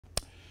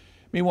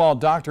Meanwhile,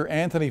 Dr.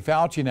 Anthony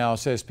Fauci now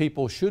says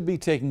people should be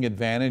taking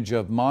advantage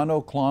of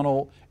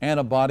monoclonal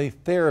antibody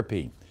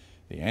therapy.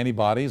 The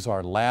antibodies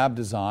are lab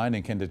designed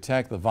and can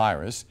detect the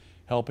virus,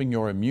 helping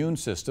your immune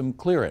system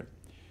clear it.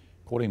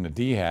 According to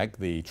DHEC,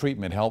 the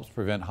treatment helps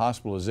prevent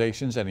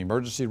hospitalizations and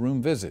emergency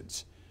room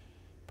visits.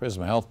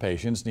 Prisma Health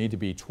patients need to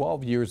be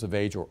 12 years of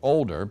age or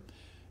older,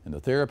 and the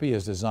therapy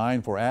is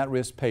designed for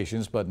at-risk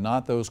patients but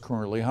not those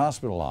currently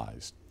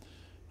hospitalized.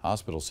 The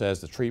hospital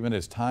says the treatment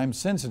is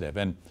time-sensitive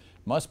and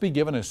must be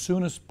given as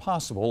soon as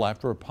possible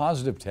after a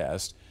positive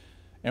test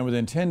and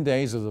within 10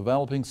 days of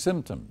developing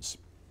symptoms.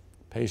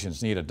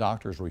 Patients need a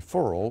doctor's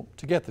referral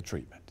to get the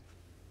treatment.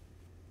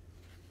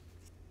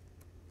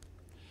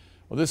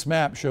 Well, this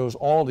map shows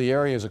all the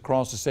areas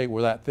across the state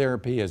where that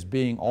therapy is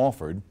being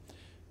offered.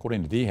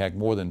 According to DHEC,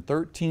 more than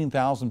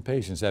 13,000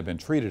 patients have been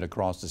treated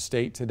across the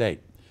state to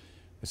date.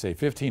 They say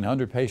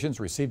 1,500 patients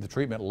received the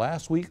treatment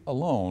last week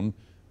alone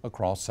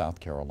across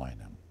South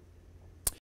Carolina.